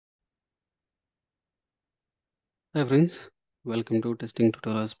Hi friends, welcome to Testing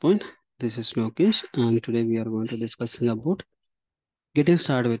Tutorials Point. This is Lokesh and today we are going to discussing about getting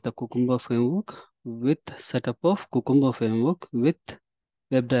started with the Cucumber framework with setup of Cucumber framework with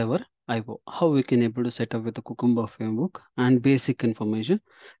WebDriverIO. How we can able to set up with the Cucumber framework and basic information,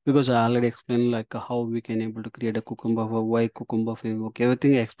 because I already explained like how we can able to create a Cucumber for why Cucumber framework.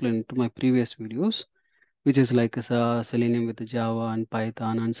 Everything I explained to my previous videos, which is like Selenium with Java and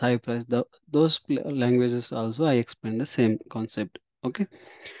Python and Cypress. Those languages also I explained the same concept. Okay,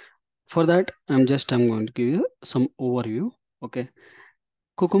 for that I'm going to give you some overview. Okay,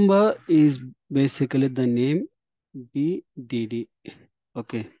 Cucumber is basically the name BDD.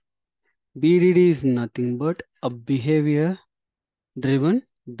 Okay, BDD is nothing but a behavior driven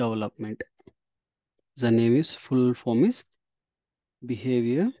development. The name is full form is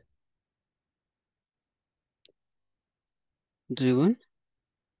behavior driven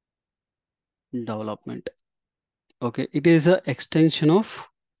development. Okay, it is a extension of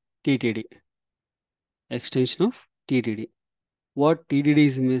TTD. Extension of TDD. What TDD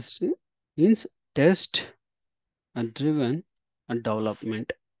is means test and driven and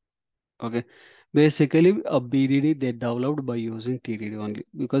development. Okay, basically a BDD they developed by using TDD only,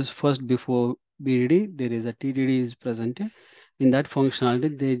 because first before BDD there is a TDD is presented. In that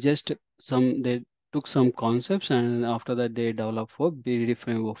functionality they took some concepts and after that they developed for BDD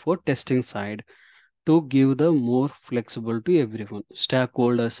framework for testing side to give the more flexible to everyone,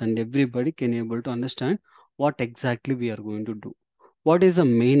 stakeholders and everybody can able to understand what exactly we are going to do. What is the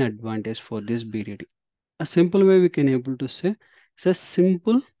main advantage for this BDD? A simple way we can able to say it's a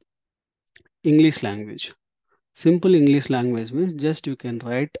simple English language. Simple English language means just you can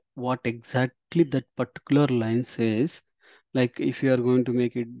write what exactly that particular line says. Like if you are going to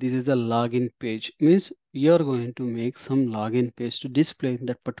make it, this is a login page, means you are going to make some login page to display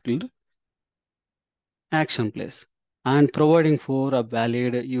that particular action place and providing for a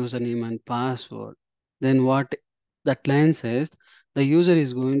valid username and password. Then what that line says, the user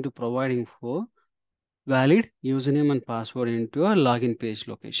is going to providing for valid username and password into a login page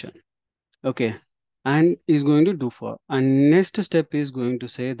location. Okay, and is going to do for, and next step is going to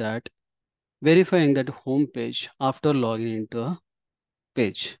say that verifying that home page after logging into a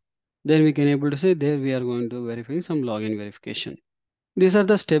page. Then we can able to say there we are going to verify some login verification. These are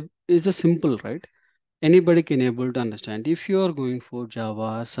the step. Is a simple, right? Anybody can able to understand. If you are going for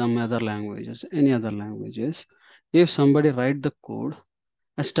Java, some other languages, any other languages, if somebody write the code,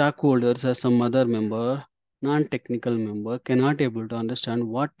 a stakeholders or some other member, non-technical member cannot able to understand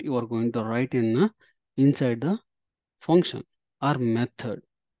what you are going to write in inside the function or method.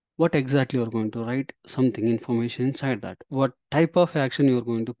 What exactly you are going to write something information inside that. What type of action you are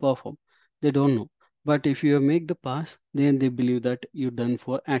going to perform. They don't know. But if you make the pass, then they believe that you done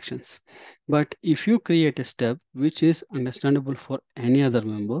for actions. But if you create a step which is understandable for any other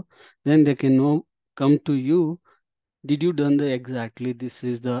member, then they can know come to you, did you done the exactly this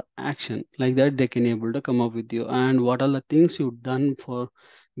is the action, like that they can able to come up with you and what are the things you done for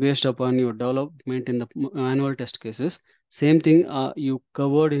based upon your development in the manual test cases. Same thing you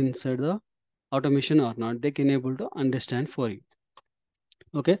covered inside the automation or not, they can able to understand for you.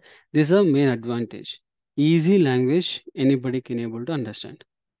 Okay, this is a main advantage. Easy language anybody can able to understand.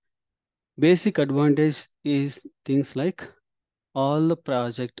 Basic advantage is things like all the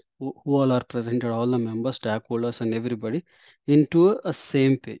project who all are presented, all the members, stakeholders and everybody into a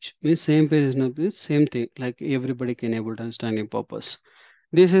same page. Means same page is not the same thing, like everybody can able to understand in purpose.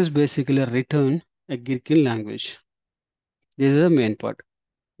 This is basically a written a Gherkin language. This is the main part.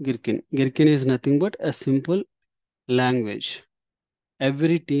 Gherkin. Gherkin is nothing but a simple language.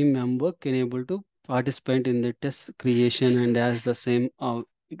 Every team member can able to participate in the test creation and as the same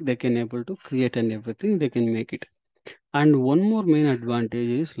they can able to create and everything they can make it. And one more main advantage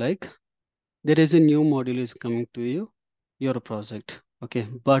is like there is a new module is coming to your project. Okay,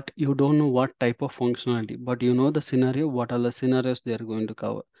 but you don't know what type of functionality, but you know the scenario, what are the scenarios they are going to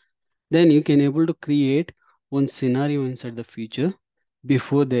cover. Then you can able to create one scenario inside the feature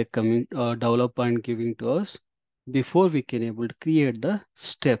before they coming develop and giving to us. Before we can able to create the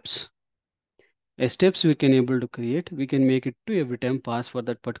steps, steps we can able to create, we can make it to every time pass for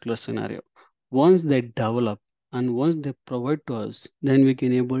that particular scenario. Once they develop and once they provide to us, then we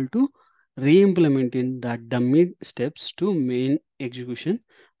can able to re-implement in that dummy steps to main execution,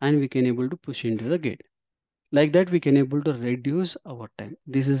 and we can able to push into the gate. Like that we can able to reduce our time.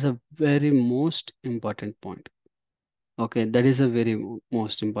 This is a very most important point. Okay, that is a very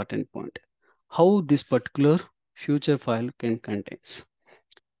most important point. How this particular future file can contains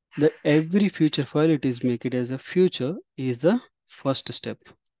the every future file it is make it as a future is the first step.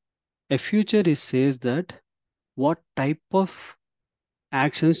 A future is says that what type of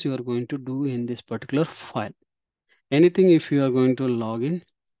actions you are going to do in this particular file. Anything, if you are going to log in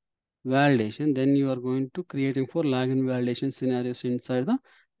validation, then you are going to creating for login validation scenarios inside the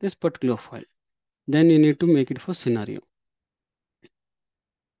this particular file. Then you need to make it for scenario.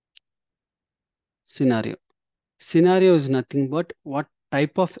 Scenario is nothing but what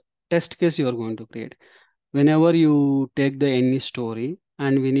type of test case you are going to create. Whenever you take the any story,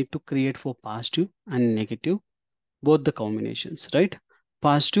 and we need to create for positive and negative, both the combinations, right?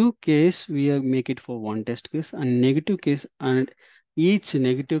 Positive case we are make it for one test case, and negative case, and each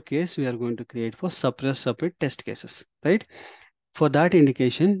negative case we are going to create for separate test cases, right? For that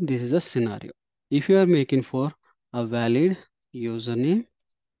indication, this is a scenario. If you are making for a valid username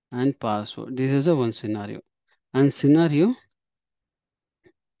and password, this is a one scenario. And scenario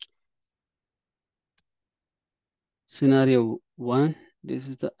one, this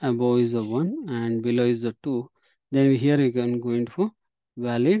is the above is the one and below is the two. Then here we can go into for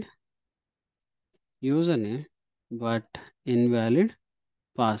valid username but invalid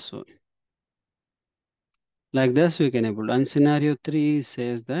password. Like this we can able. And scenario three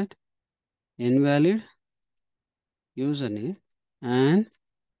says that invalid username and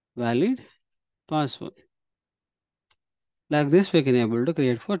valid password. Like this we can able to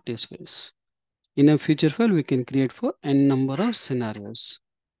create for test case. In a feature file we can create for n number of scenarios.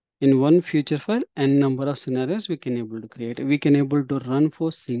 In one feature file, n number of scenarios we can able to create. We can able to run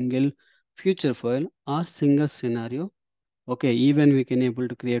for single feature file or single scenario. Okay, even we can able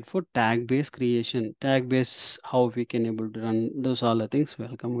to create for tag based creation. Tag based how we can able to run those all the things.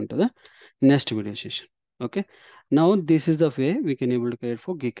 Welcome into the next video session. Okay, now this is the way we can able to create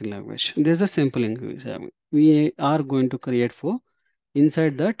for Git language. This is a simple language. We are going to create for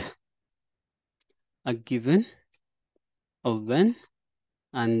inside that a given, a when,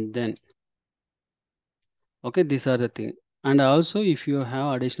 and then. Okay, these are the thing. And also if you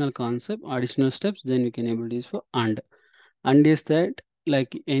have additional concept, additional steps, then you can able to use for and is that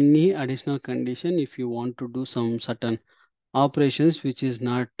like any additional condition, if you want to do some certain operations which is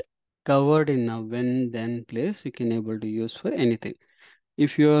not covered in a when then place, you can able to use for anything.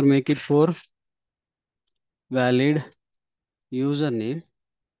 If you are make it for valid username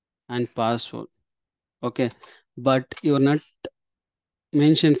and password, okay, but you're not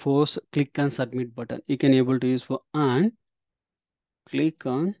mention for click and submit button, you can able to use for and click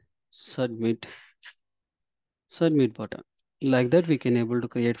on submit button. Like that we can able to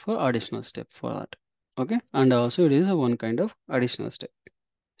create for additional step for that. Okay, and also it is a one kind of additional step.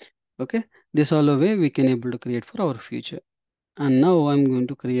 Okay, this all the way we can able to create for our future. And now I'm going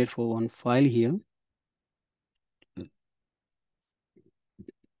to create for one file here.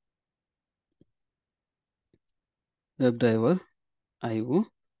 WebDriverIO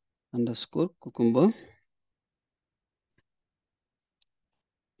underscore cucumber.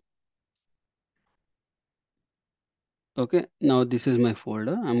 Okay, now this is my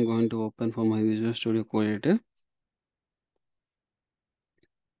folder. I'm going to open for my Visual Studio Code Editor.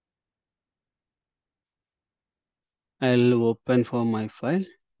 I'll open for my file.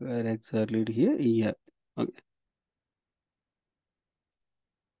 Where exactly here? Yeah. Okay.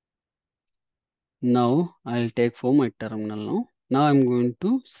 Now I'll take for my terminal now. Now I'm going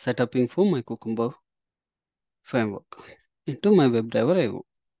to set up in for my Cucumber framework into my WebDriverIO.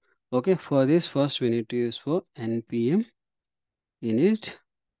 Okay, for this first we need to use for npm init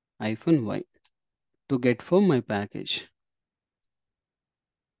 -y to get for my package.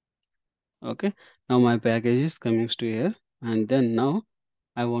 Okay, now my package is coming to here, and then now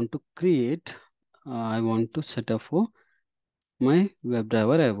I want to create, I want to set up for my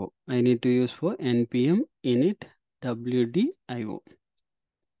WebDriverIO. I need to use for npm init wdio.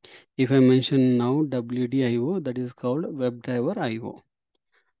 If I mention now wdio, that is called WebDriverIO.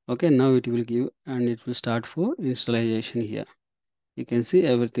 Okay, now it will give and it will start for installation here. You can see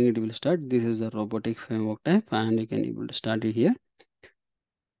everything it will start. This is the robotic framework type and you can able to start it here.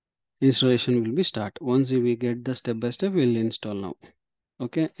 Installation will be start. Once we get the step by step, we'll install now.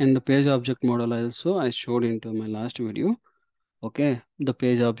 Okay, and the page object model also I showed into my last video. Okay, the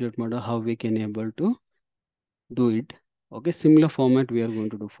page object model, how we can able to do it. Okay, similar format we are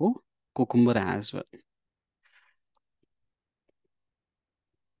going to do for Cucumber as well.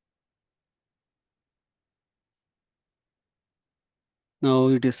 Now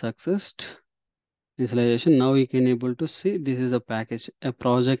it is successed installation. Now we can able to see this is a package. A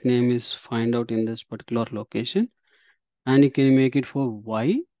project name is find out in this particular location, and you can make it for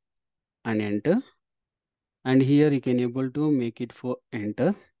Y and enter. And here you can able to make it for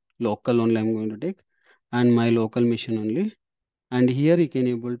enter. Local only I'm going to take, and my local machine only. And here you can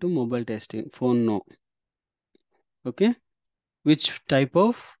able to mobile testing for no. Okay, which type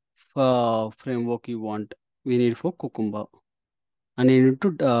of framework you want. We need for Cucumber, and you need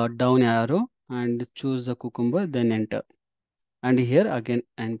to down arrow and choose the Cucumber, then enter, and here again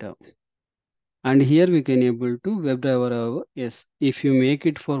enter. And here we can able to WebDriver. Yes, if you make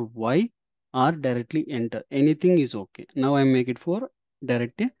it for Y or directly enter, anything is okay. Now I make it for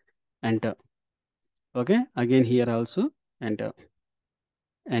directly enter. Okay, again here also enter,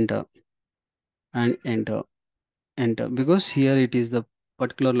 enter, and enter, enter, because here it is the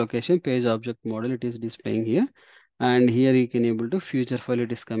particular location page object model it is displaying here, and here you can able to future file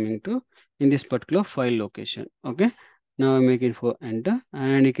it is coming to in this particular file location. Okay, now I make it for enter,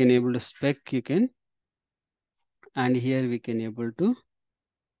 and you can able to spec you can, and here we can able to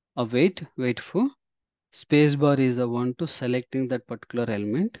wait for spacebar is the one to selecting that particular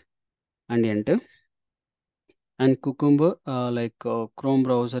element, and enter. And Cucumber Chrome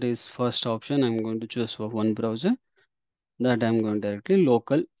browser is first option. I'm going to choose for one browser, that I'm going directly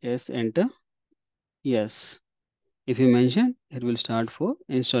local. Yes, enter. Yes, if you mention it will start for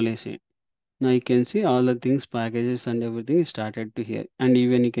installation. Now you can see all the things packages and everything is started to here, and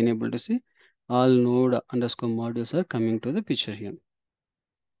even you can able to see all node underscore modules are coming to the picture here.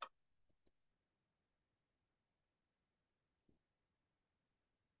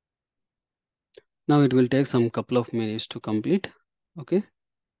 Now it will take some couple of minutes to complete. Okay,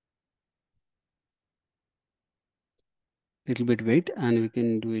 little bit wait, and we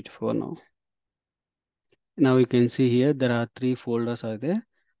can do it for now. Now you can see here there are 3 folders are there.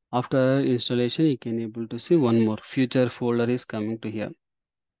 After installation you can able to see one more future folder is coming to here.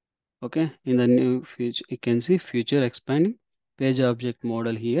 Okay, in the new future you can see future expanding page object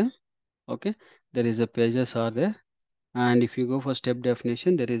model here. Okay, there is a pages are there, and if you go for step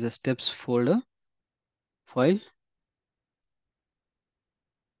definition there is a steps folder file.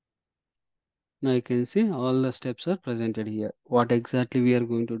 Now you can see all the steps are presented here. What exactly we are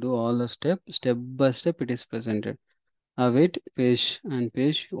going to do, all the step by step it is presented. Await page and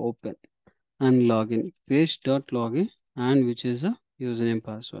page open and login page dot login, and which is a username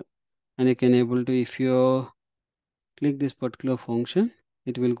password, and you can able to, if you click this particular function,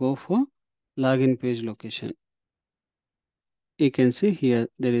 it will go for login page location. You can see here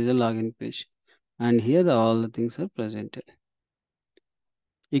there is a login page, and here all the things are presented.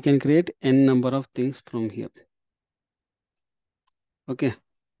 You can create n number of things from here. Okay,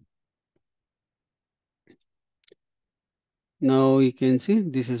 now you can see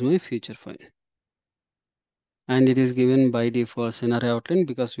this is my feature file, and it is given by default scenario outline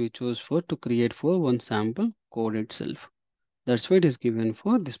because we choose for to create for one sample code itself. That's why it is given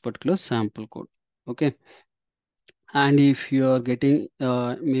for this particular sample code. Okay, and if you are getting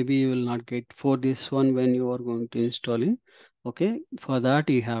maybe you will not get for this one when you are going to installing. Okay, for that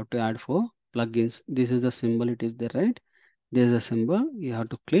you have to add for plugins. This is the symbol, it is there, right? There's a symbol, you have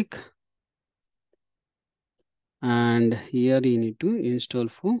to click, and here you need to install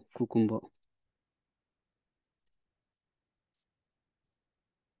for Cucumber.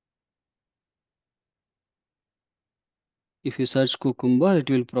 If you search Cucumber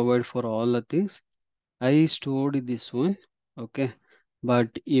it will provide for all the things. I stored this one. Okay, but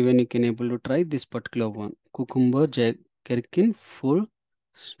even you can able to try this particular one, Cucumber Gherkin full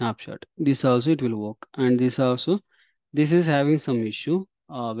snapshot. This also it will work, and this also this is having some issue.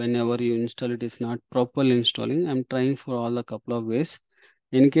 Whenever you install it is not properly installing. I'm trying for all a couple of ways.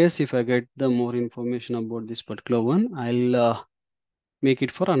 In case if I get the more information about this particular one, I'll make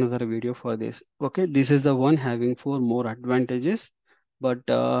it for another video for this. Okay, this is the one having four more advantages, but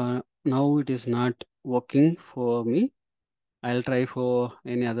now it is not working for me. I'll try for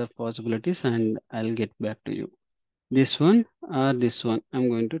any other possibilities and I'll get back to you. This one or this one, I'm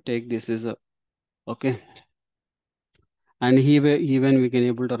going to take this is a okay. And here even we can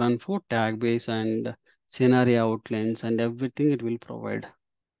able to run for tag base and scenario outlines and everything it will provide.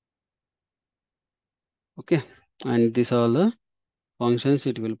 Okay, and these are the functions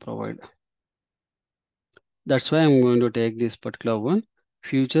it will provide. That's why I'm going to take this particular one,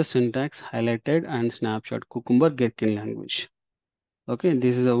 future syntax highlighted and snapshot Cucumber Gherkin language. Okay,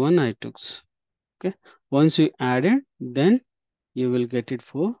 this is the one I took. Okay, once you add it, then you will get it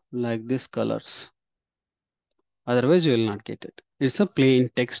for like this colors. Otherwise, you will not get it. It's a plain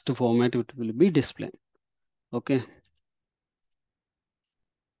text format, it will be displayed. Okay,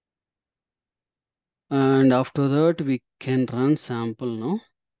 and after that, we can run sample now.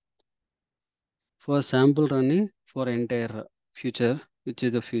 For sample running for entire future, which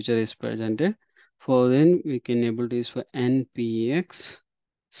is the future is presented. For then we can able to use for npx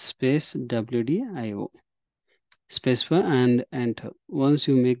space wdio specify and enter. Once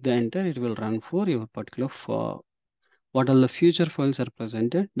you make the enter, it will run for your particular for what all the future files are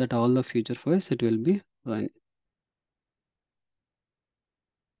presented, that all the future files it will be running.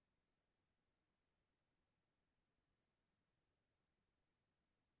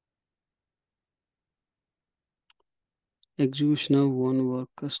 Execution of one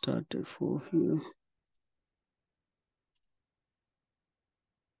worker started for here.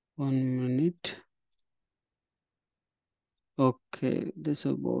 1 minute. Okay, this is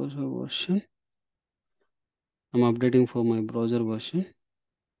a browser version. I'm updating for my browser version.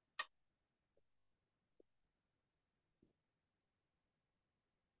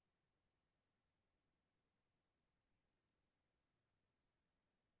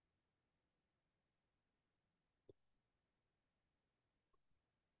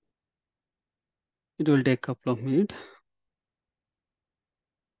 It will take a couple of minutes.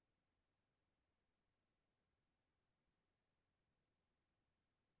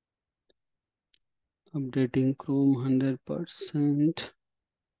 Updating Chrome 100%.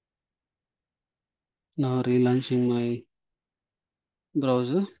 Now relaunching my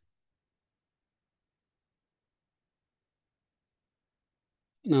browser.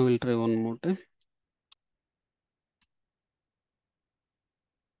 Now we'll try one more time.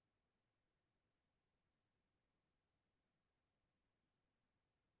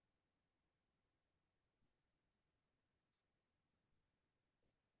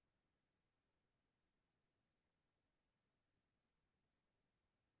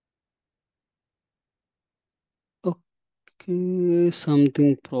 Okay,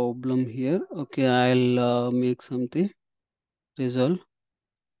 something problem here. Okay, I'll make something resolve.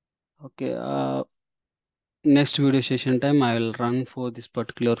 Okay, next video session time I will run for this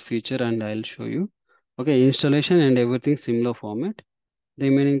particular feature and I'll show you. Okay, installation and everything similar format.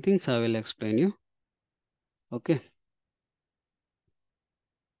 Remaining things I will explain you. Okay,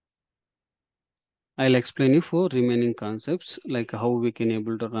 I'll explain you for remaining concepts like how we can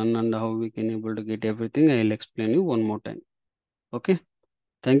able to run and how we can able to get everything. I'll explain you one more time. Okay,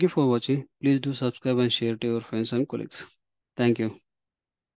 thank you for watching. Please do subscribe and share to your friends and colleagues. Thank you.